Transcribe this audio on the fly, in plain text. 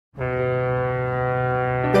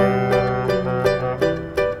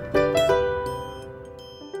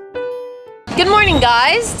Good morning,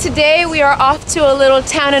 guys. Today we are off to a little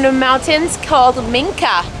town in the mountains called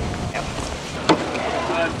Minca.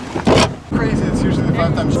 Crazy, it's usually the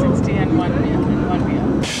 5 times 60 and one meal.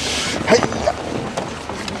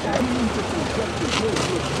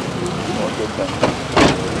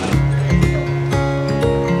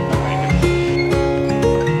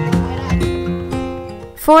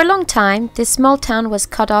 For a long time, this small town was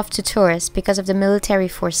cut off to tourists because of the military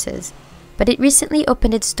forces, but it recently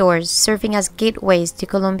opened its doors, serving as gateways to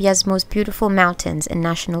Colombia's most beautiful mountains and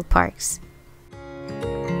national parks.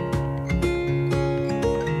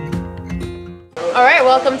 Alright,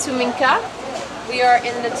 welcome to Minca. We are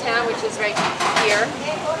in the town, which is right here,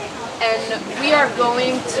 and we are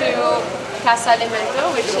going to Casa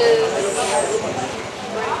Elemento, which is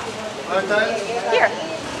here.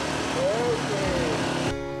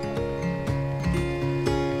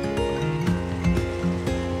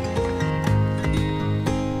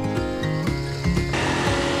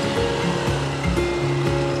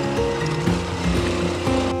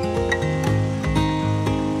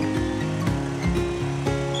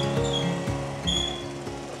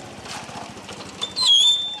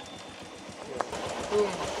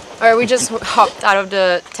 Alright, we just hopped out of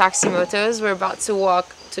the taxi motos. We're about to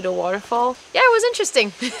walk to the waterfall. Yeah, it was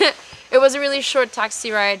interesting. It was a really short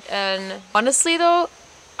taxi ride, and honestly though,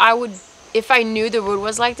 if I knew the road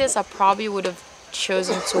was like this, I probably would have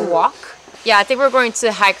chosen to walk. Yeah, I think we're going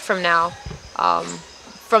to hike from now,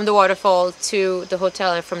 from the waterfall to the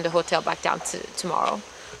hotel, and from the hotel back down to tomorrow.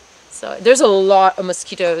 So there's a lot of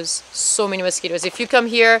mosquitoes, so many mosquitoes. If you come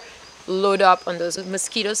here, load up on those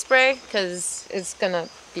mosquito spray because it's gonna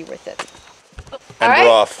be worth it. And we're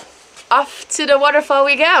off. Off to the waterfall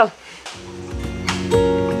we go.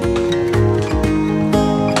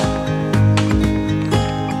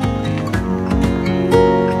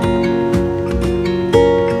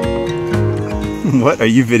 What are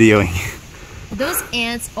you videoing? Those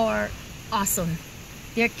ants are awesome.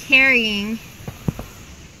 They're carrying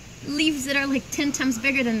leaves that are like 10 times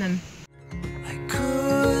bigger than them. I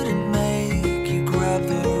couldn't make you grab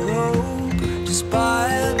the rope, just by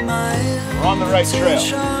admiring. We're on the right trail.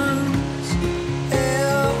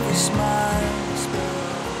 Every smile's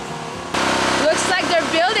Looks like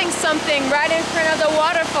they're building something right in front of the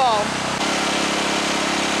waterfall.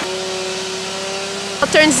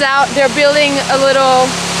 It turns out they're building a little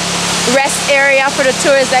rest area for the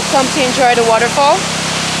tourists that come to enjoy the waterfall.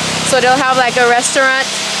 So they'll have like a restaurant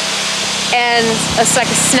and it's like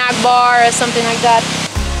a snack bar or something like that.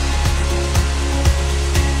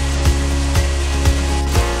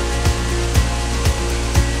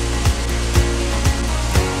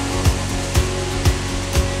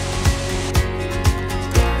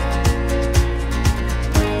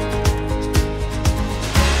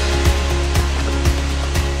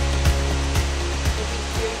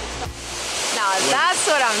 Now that's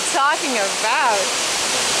what I'm talking about.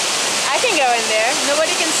 I can go in there,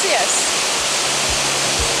 nobody can see us.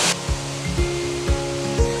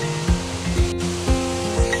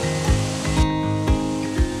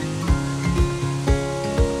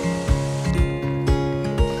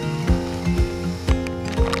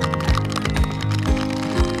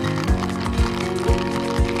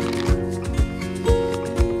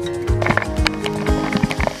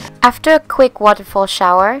 After a quick waterfall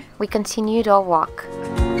shower, we continued our walk.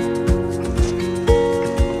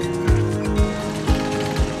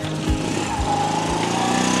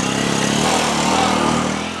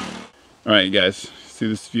 Alright, you guys, see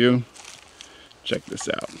this view? Check this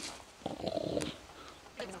out.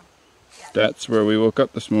 That's where we woke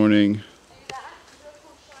up this morning.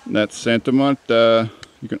 That's Santa Marta.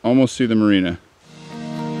 You can almost see the marina.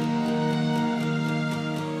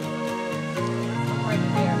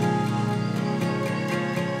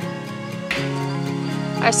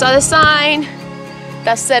 I saw the sign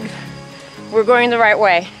that said we're going the right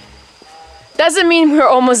way. Doesn't mean we're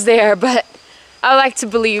almost there, but I like to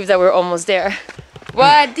believe that we're almost there.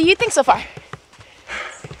 What do you think so far?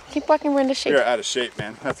 Keep walking, we're in the shape. You're out of shape,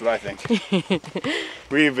 man. That's what I think.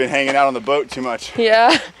 We've been hanging out on the boat too much.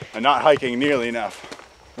 Yeah. And not hiking nearly enough.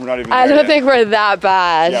 We're not even I there don't yet. think we're that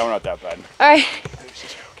bad. Yeah, we're not that bad. Alright.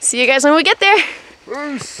 See you guys when we get there.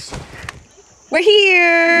 Bruce. We're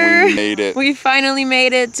here! We made it. We finally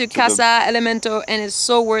made it to Casa Elemento, and it's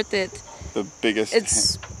so worth it. The biggest.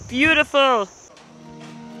 It's beautiful.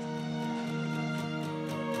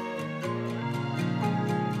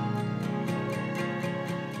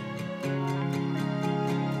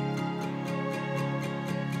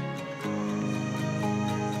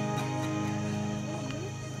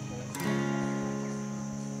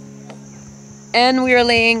 And we are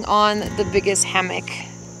laying on the biggest hammock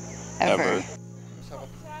ever.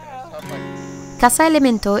 Casa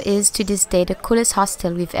Elemento is to this day the coolest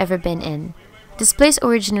hostel we've ever been in. This place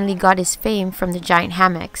originally got its fame from the giant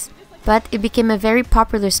hammocks, but it became a very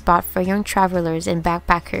popular spot for young travelers and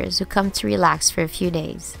backpackers who come to relax for a few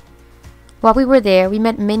days. While we were there, we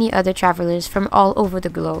met many other travelers from all over the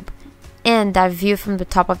globe, and that view from the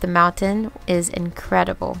top of the mountain is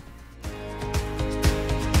incredible.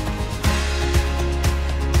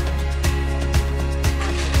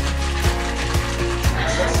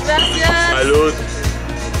 Salud.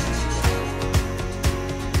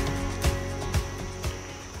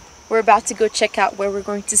 We're about to go check out where we're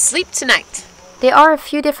going to sleep tonight. There are a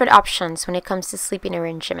few different options when it comes to sleeping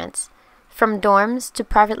arrangements, from dorms to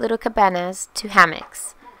private little cabanas to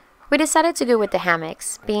hammocks. We decided to go with the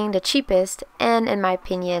hammocks, being the cheapest and, in my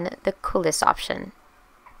opinion, the coolest option.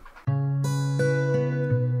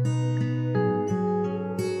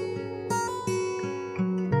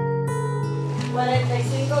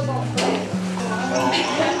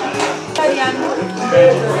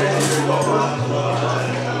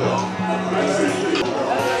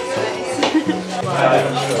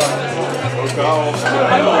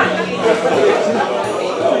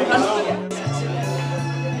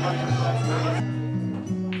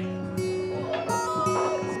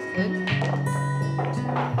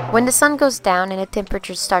 When the sun goes down and the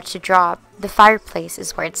temperature starts to drop, the fireplace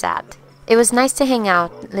is where it's at. It was nice to hang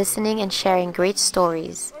out, listening and sharing great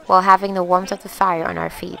stories, while having the warmth of the fire on our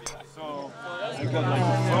feet. I got like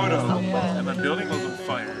a photo, and my building was on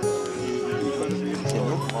fire.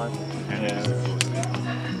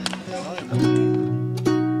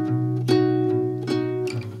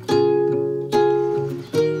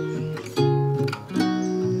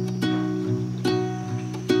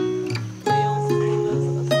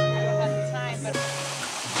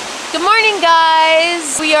 Good morning,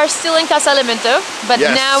 guys! We are still in Casa Elemento, but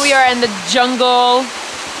Yes. now we are in the jungle.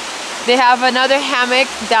 They have another hammock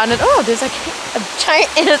down at... Oh, there's like a giant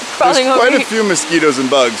ant crawling There's over quite a here. few mosquitoes and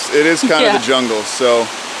bugs. It is kind of Yeah. the jungle, so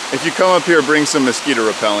if you come up here, bring some mosquito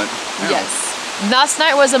repellent. Yes. Last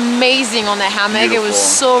night was amazing on the hammock. It was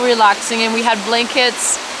Beautiful. so relaxing and we had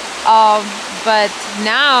blankets. But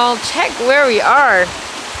now, check where we are.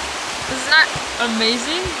 Isn't that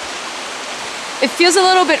amazing? It feels a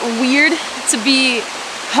little bit weird to be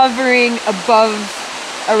hovering above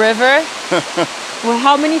a river. Well,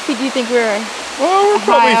 how many feet do you think we're? Well, we're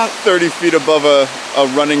probably High up. 30 feet above a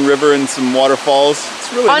running river and some waterfalls.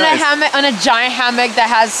 It's really On nice. a hammock, on a giant hammock that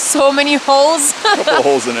has so many holes. Couple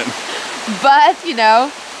holes in it. But, you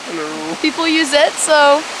know, Hello. people use it,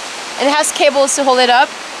 so and it has cables to hold it up.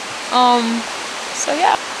 So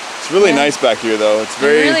yeah. It's really nice back here, though. It's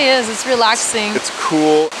very. It really is. It's relaxing. It's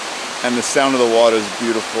cool, and the sound of the water is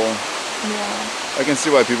beautiful. Yeah. I can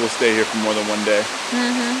see why people stay here for more than one day.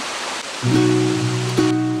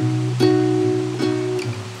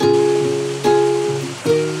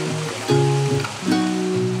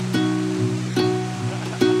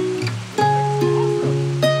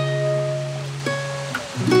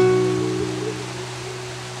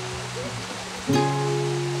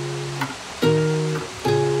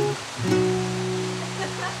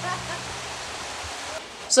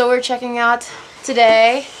 So we're checking out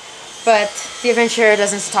today, but the adventure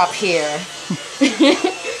doesn't stop here.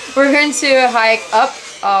 We're going to hike up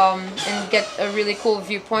and get a really cool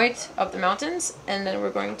viewpoint of the mountains, and then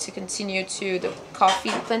we're going to continue to the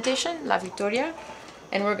coffee plantation, La Victoria,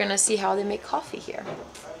 and we're gonna see how they make coffee here.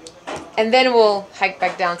 And then we'll hike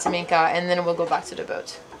back down to Minca, and then we'll go back to the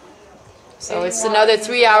boat. So it's another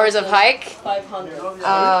 3 hours of hike.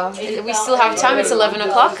 500. We still have time, it's 11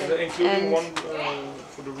 o'clock, and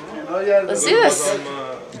let's do this.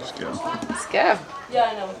 Let's go. Let's go. Yeah,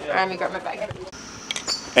 I know. Alright, let me grab my bag.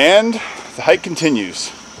 And the hike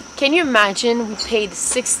continues. Can you imagine we paid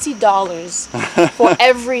 $60 for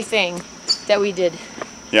everything that we did?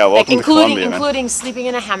 Yeah, welcome to Colombia, man. including sleeping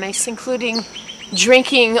in a hammock, including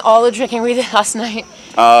drinking, all the drinking we did last night.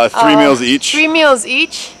 3 meals each. 3 meals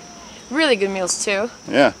each. Really good meals too.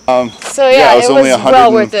 Yeah. So yeah, it was only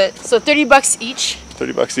well worth it. So $30 each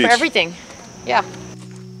 $30 each. for everything. Yeah.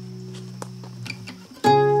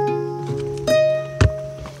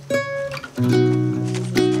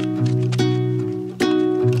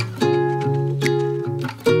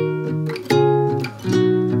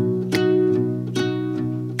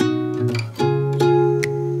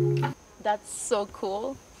 That's so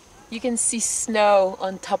cool. You can see snow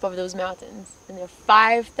on top of those mountains, and they're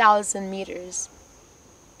 5,000 meters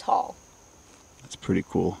tall. That's pretty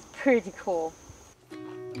cool. Pretty cool.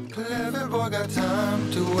 Clever boy got time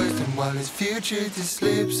to waste, and while his future just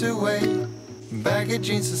slips away, baggy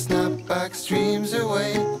jeans and snapback streams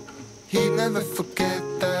away, he'd never forget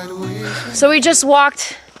that So we just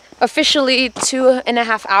walked officially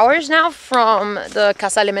 2.5 hours now from the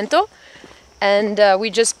Casa Elemento, and we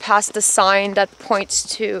just passed the sign that points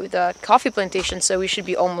to the coffee plantation, so we should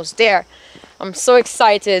be almost there. I'm so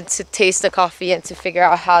excited to taste the coffee and to figure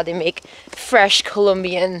out how they make fresh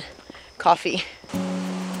Colombian coffee.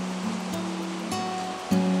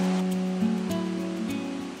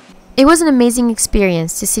 It was an amazing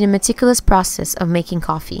experience to see the meticulous process of making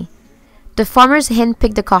coffee. The farmers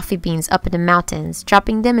hand-pick the coffee beans up in the mountains,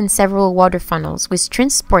 dropping them in several water funnels which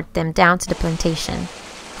transport them down to the plantation.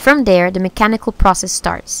 From there, the mechanical process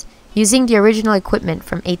starts, using the original equipment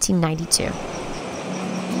from 1892.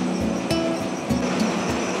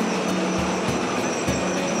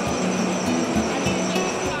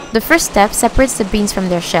 The first step separates the beans from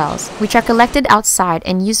their shells, which are collected outside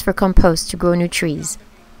and used for compost to grow new trees.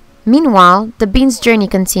 Meanwhile, the beans' journey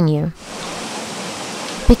continue.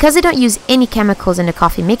 Because they don't use any chemicals in the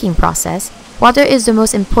coffee making process, water is the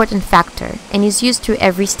most important factor and is used through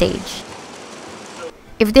every stage.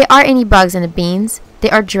 If there are any bugs in the beans, they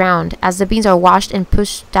are drowned as the beans are washed and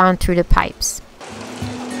pushed down through the pipes.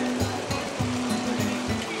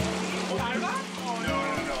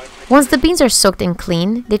 Once the beans are soaked and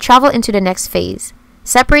clean, they travel into the next phase,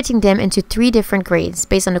 separating them into 3 different grades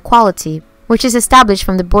based on the quality, which is established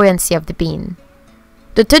from the buoyancy of the bean.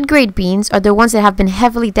 The 3rd grade beans are the ones that have been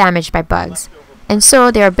heavily damaged by bugs, and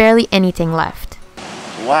so there are barely anything left.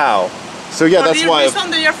 Wow. So yeah, that's why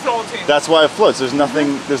they are floating. that's why it floats. There's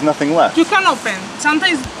nothing left. You can open.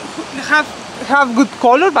 Sometimes have good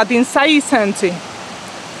color, but inside is empty.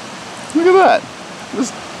 Look at that.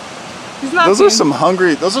 It's nothing.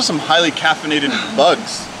 Those are some highly caffeinated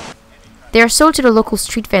bugs. They are sold to the local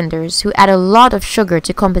street vendors who add a lot of sugar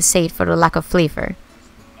to compensate for the lack of flavor.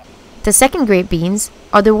 The 2nd grade beans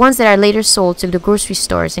are the ones that are later sold to the grocery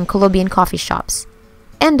stores and Colombian coffee shops.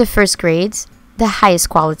 And the 1st grades, the highest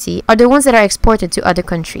quality, are the ones that are exported to other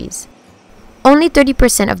countries. Only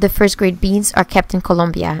 30% of the 1st grade beans are kept in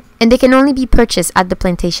Colombia, and they can only be purchased at the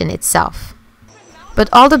plantation itself. But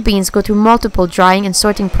all the beans go through multiple drying and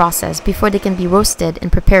sorting processes before they can be roasted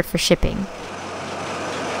and prepared for shipping.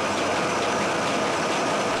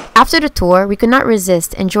 After the tour, we could not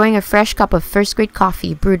resist enjoying a fresh cup of 1st grade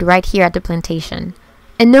coffee brewed right here at the plantation.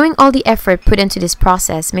 And knowing all the effort put into this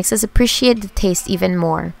process makes us appreciate the taste even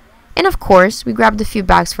more. And of course, we grabbed a few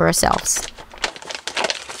bags for ourselves.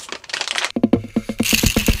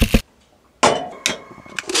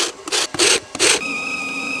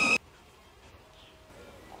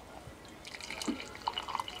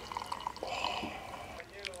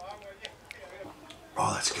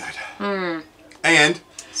 Oh, that's good. And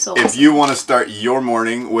So if you want to start your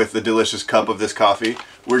morning with a delicious cup of this coffee,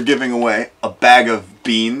 we're giving away a bag of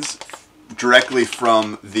beans directly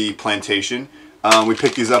from the plantation. We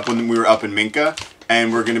picked these up when we were up in Minca,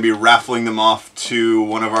 and we're going to be raffling them off to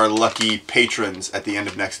one of our lucky patrons at the end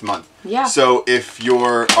of next month. Yeah. So if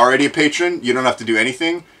you're already a patron, you don't have to do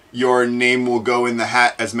anything. Your name will go in the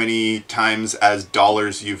hat as many times as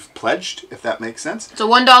dollars you've pledged, if that makes sense. So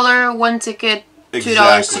 $1, 1 ticket,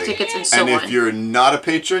 $2, 2 tickets, and so on. And if you're not a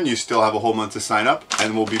patron, you still have a whole month to sign up,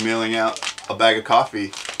 and we'll be mailing out a bag of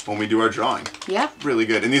coffee when we do our drawing. Yeah. Really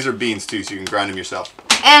good. And these are beans too, so you can grind them yourself.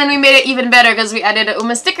 And we made it even better because we added a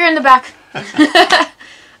Uma sticker in the back.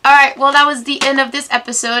 Alright, well that was the end of this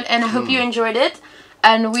episode, and I hope you enjoyed it.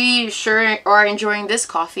 And we sure are enjoying this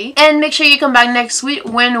coffee. And make sure you come back next week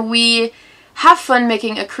when we have fun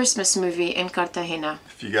making a Christmas movie in Cartagena.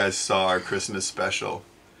 If you guys saw our Christmas special.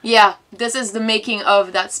 Yeah, this is the making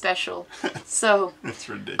of that special. So, It's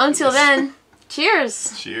ridiculous. until then,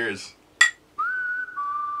 cheers! Cheers.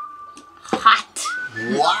 Hot!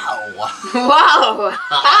 Wow. Wow!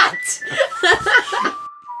 Hot!